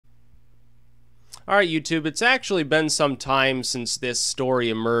All right, YouTube, it's actually been some time since this story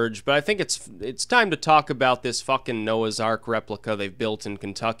emerged, but I think it's time to talk about this fucking Noah's Ark replica they've built in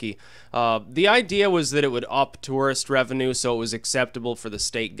Kentucky. The idea was that it would up tourist revenue, so it was acceptable for the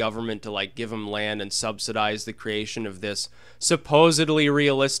state government to like give them land and subsidize the creation of this supposedly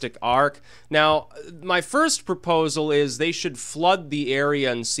realistic ark. Now, my first proposal is they should flood the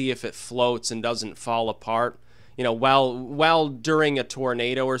area and see if it floats and doesn't fall apart. You know, while during a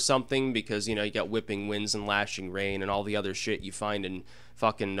tornado or something, because, you know, you got whipping winds and lashing rain and all the other shit you find in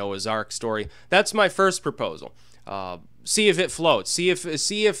fucking Noah's Ark story. That's my first proposal. See if it floats. See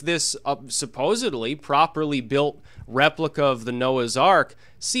if this supposedly properly built replica of the Noah's Ark,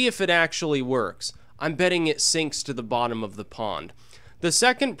 see if it actually works. I'm betting it sinks to the bottom of the pond. The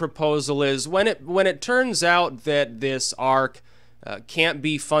second proposal is when it turns out that this ark can't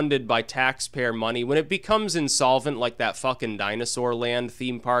be funded by taxpayer money, when it becomes insolvent like that fucking Dinosaur Land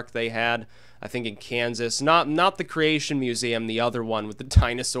theme park they had, I think in Kansas, not the Creation Museum, the other one with the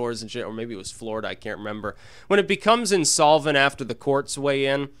dinosaurs and shit, or maybe it was Florida, I can't remember. When it becomes insolvent after the courts weigh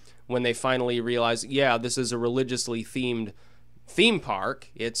in, when they finally realize, yeah, this is a religiously themed theme park,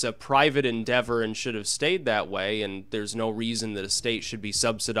 it's a private endeavor and should have stayed that way, and there's no reason that a state should be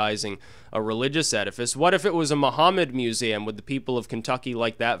subsidizing a religious edifice. What if it was a Muhammad museum? Would the people of Kentucky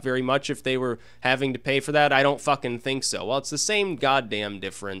like that very much if they were having to pay for that? I don't fucking think so. Well, it's the same goddamn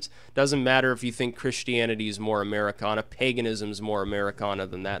difference. Doesn't matter if you think Christianity is more Americana, paganism's more Americana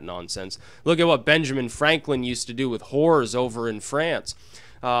than that nonsense. Look at what Benjamin Franklin used to do with whores over in France.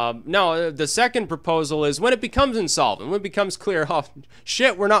 No, the second proposal is when it becomes insolvent, when it becomes clear, oh,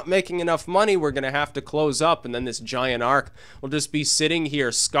 shit, we're not making enough money, we're going to have to close up, and then this giant ark will just be sitting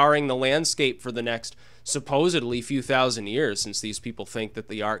here scarring the landscape for the next supposedly few thousand years, since these people think that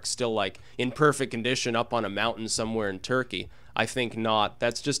the ark's still like in perfect condition up on a mountain somewhere in Turkey. I think not.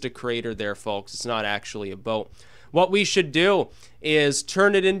 That's just a crater there, folks. It's not actually a boat. What we should do is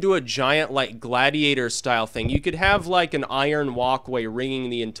turn it into a giant, like, gladiator style thing. You could have like an iron walkway ringing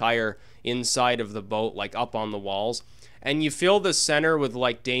the entire inside of the boat, like up on the walls, and you fill the center with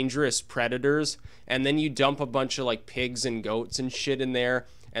like dangerous predators, and then you dump a bunch of like pigs and goats and shit in there,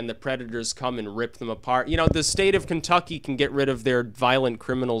 and the predators come and rip them apart. You know, the state of Kentucky can get rid of their violent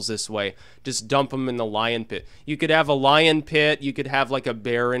criminals this way. Just dump them in the lion pit. You could have a lion pit, you could have like a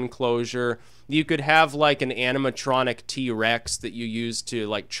bear enclosure, you could have like an animatronic T-Rex that you use to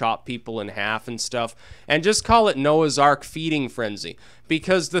like chop people in half and stuff, and just call it Noah's Ark Feeding Frenzy.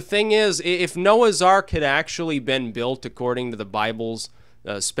 Because the thing is, if Noah's Ark had actually been built according to the Bible's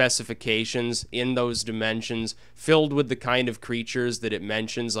specifications in those dimensions, filled with the kind of creatures that it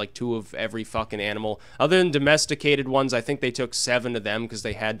mentions, like 2 of every fucking animal, other than domesticated ones, I think they took 7 of them because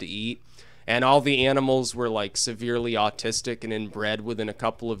they had to eat, and all the animals were like severely autistic and inbred within a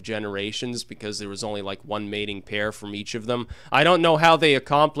couple of generations because there was only like 1 mating pair from each of them. I don't know how they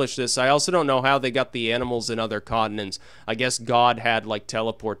accomplished this. I also don't know how they got the animals in other continents. I guess God had like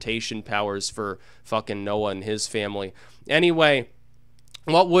teleportation powers for fucking Noah and his family. Anyway,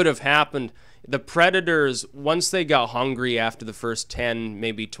 what would have happened, the predators, once they got hungry after the first 10,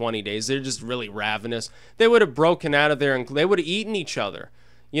 maybe 20 days, they're just really ravenous, they would have broken out of there and they would have eaten each other.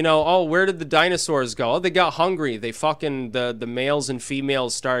 You know, oh, where did the dinosaurs go? Oh, they got hungry. They fucking, the males and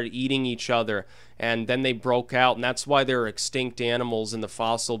females started eating each other, and then they broke out, and that's why there are extinct animals in the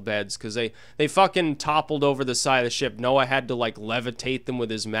fossil beds, because they fucking toppled over the side of the ship. Noah had to, like, levitate them with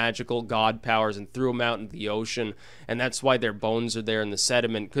his magical god powers and threw them out into the ocean, and that's why their bones are there in the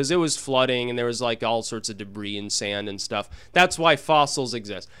sediment, because it was flooding, and there was, like, all sorts of debris and sand and stuff. That's why fossils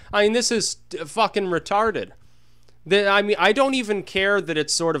exist. I mean, this is fucking retarded. I mean, I don't even care that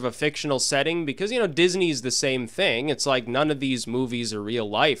it's sort of a fictional setting because, you know, Disney's the same thing. It's like none of these movies are real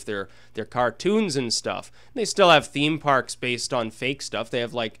life. They're cartoons and stuff. They still have theme parks based on fake stuff. They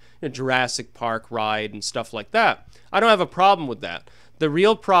have like a Jurassic Park ride and stuff like that. I don't have a problem with that. The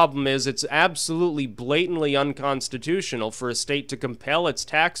real problem is it's absolutely blatantly unconstitutional for a state to compel its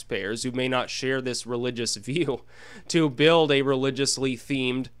taxpayers, who may not share this religious view, to build a religiously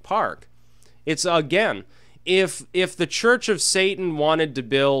themed park. It's, again, if the Church of Satan wanted to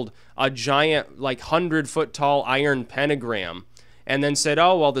build a giant, like 100-foot tall iron pentagram and then said,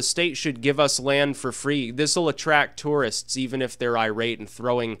 oh, well, the state should give us land for free, this will attract tourists even if they're irate and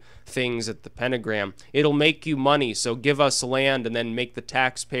throwing things at the pentagram. It'll make you money, so give us land and then make the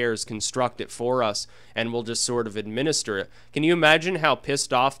taxpayers construct it for us, and we'll just sort of administer it. Can you imagine how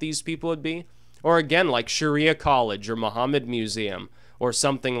pissed off these people would be? Or again, like Sharia College or Muhammad Museum, or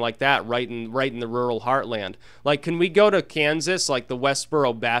something like that, right in the rural heartland. Like, can we go to Kansas, like the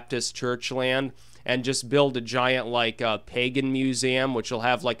Westboro Baptist Church land, and just build a giant like pagan museum, which will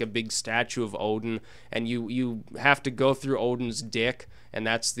have like a big statue of Odin, and you have to go through Odin's dick, and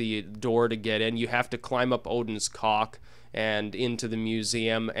that's the door to get in. You have to climb up Odin's cock and into the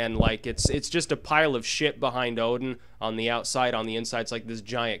museum, and like it's just a pile of shit behind Odin on the outside. On the inside, it's like this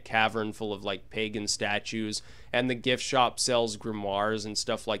giant cavern full of like pagan statues, and the gift shop sells grimoires and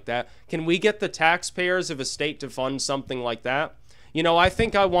stuff like that. Can we get the taxpayers of a state to fund something like that? You know, I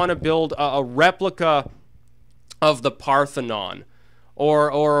think I want to build a replica of the Parthenon, or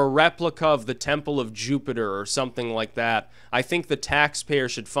a replica of the Temple of Jupiter or something like that. I think the taxpayer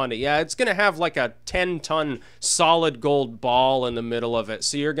should fund it. Yeah, it's going to have like a 10-ton solid gold ball in the middle of it,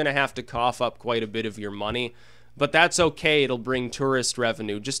 so you're going to have to cough up quite a bit of your money. But that's okay, it'll bring tourist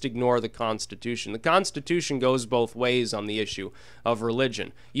revenue. Just ignore the Constitution. The Constitution goes both ways on the issue of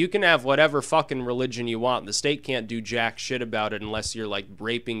religion. You can have whatever fucking religion you want. The state can't do jack shit about it unless you're like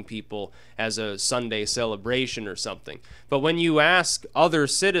raping people as a Sunday celebration or something. But when you ask other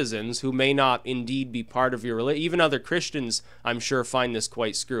citizens who may not indeed be part of your religion, even other Christians, I'm sure, find this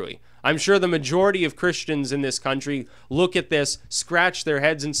quite screwy. I'm sure the majority of Christians in this country look at this, scratch their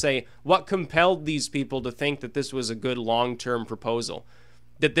heads and say, what compelled these people to think that this was a good long-term proposal?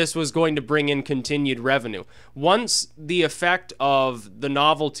 That this was going to bring in continued revenue? Once the effect of the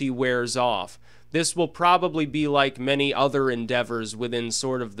novelty wears off, this will probably be like many other endeavors within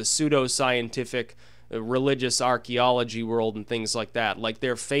sort of the pseudo-scientific religious archaeology world and things like that, like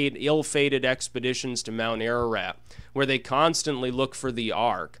their ill-fated expeditions to Mount Ararat, where they constantly look for the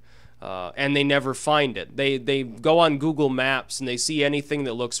Ark. And they never find it. They go on Google Maps and they see anything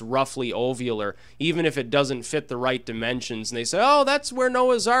that looks roughly ovular, even if it doesn't fit the right dimensions, and they say, oh, that's where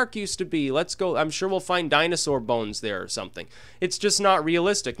Noah's Ark used to be. Let's go. I'm sure we'll find dinosaur bones there or something. It's just not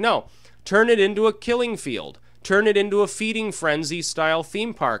realistic. No, turn it into a killing field. Turn it into a feeding frenzy style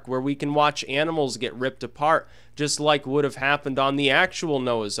theme park where we can watch animals get ripped apart, just like would have happened on the actual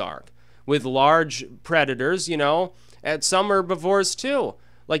Noah's Ark, with large predators, you know, and some herbivores too.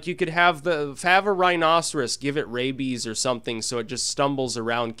 Like you could have a rhinoceros, give it rabies or something so it just stumbles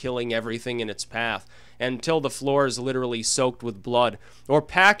around killing everything in its path until the floor is literally soaked with blood. Or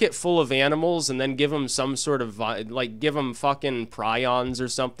pack it full of animals and then give them some sort of, like give them fucking prions or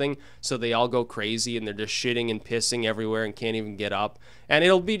something so they all go crazy and they're just shitting and pissing everywhere and can't even get up. And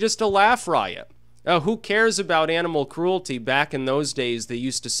it'll be just a laugh riot. Who cares about animal cruelty? Back in those days, they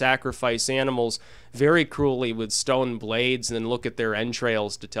used to sacrifice animals very cruelly with stone blades and then look at their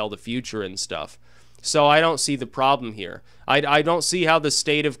entrails to tell the future and stuff. So I don't see the problem here. I don't see how the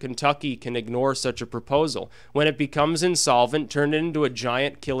state of Kentucky can ignore such a proposal. When it becomes insolvent, turn it into a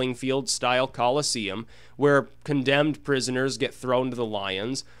giant killing field style coliseum where condemned prisoners get thrown to the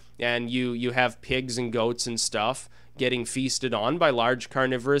lions, and you have pigs and goats and stuff getting feasted on by large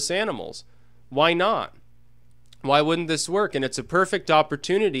carnivorous animals. Why not? Why wouldn't this work? And it's a perfect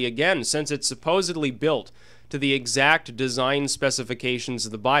opportunity, again, since it's supposedly built to the exact design specifications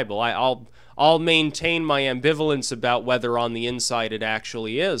of the Bible. I'll maintain my ambivalence about whether on the inside it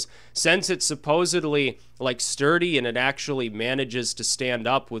actually is. Since it's supposedly like sturdy and it actually manages to stand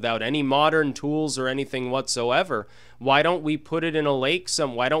up without any modern tools or anything whatsoever, why don't we put it in a lake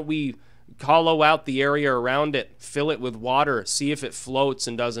why don't we hollow out the area around it, fill it with water, see if it floats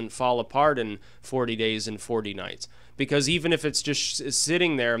and doesn't fall apart in 40 days and 40 nights. Because even if it's just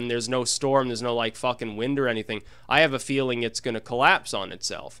sitting there and there's no storm, there's no like fucking wind or anything, I have a feeling it's going to collapse on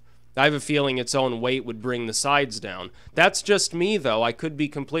itself. I have a feeling its own weight would bring the sides down. That's just me, though. I could be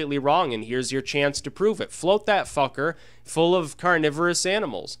completely wrong, and here's your chance to prove it. Float that fucker full of carnivorous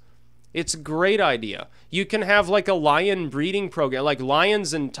animals. It's a great idea. You can have like a lion breeding program, like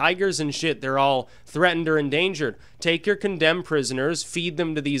lions and tigers and shit, they're all threatened or endangered. Take your condemned prisoners, feed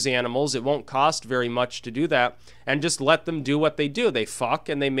them to these animals, it won't cost very much to do that, and just let them do what they do. They fuck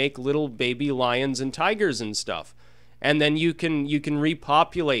and they make little baby lions and tigers and stuff. And then you can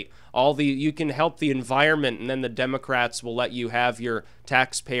repopulate you can help the environment, and then the Democrats will let you have your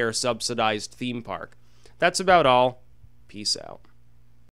taxpayer subsidized theme park. That's about all. Peace out.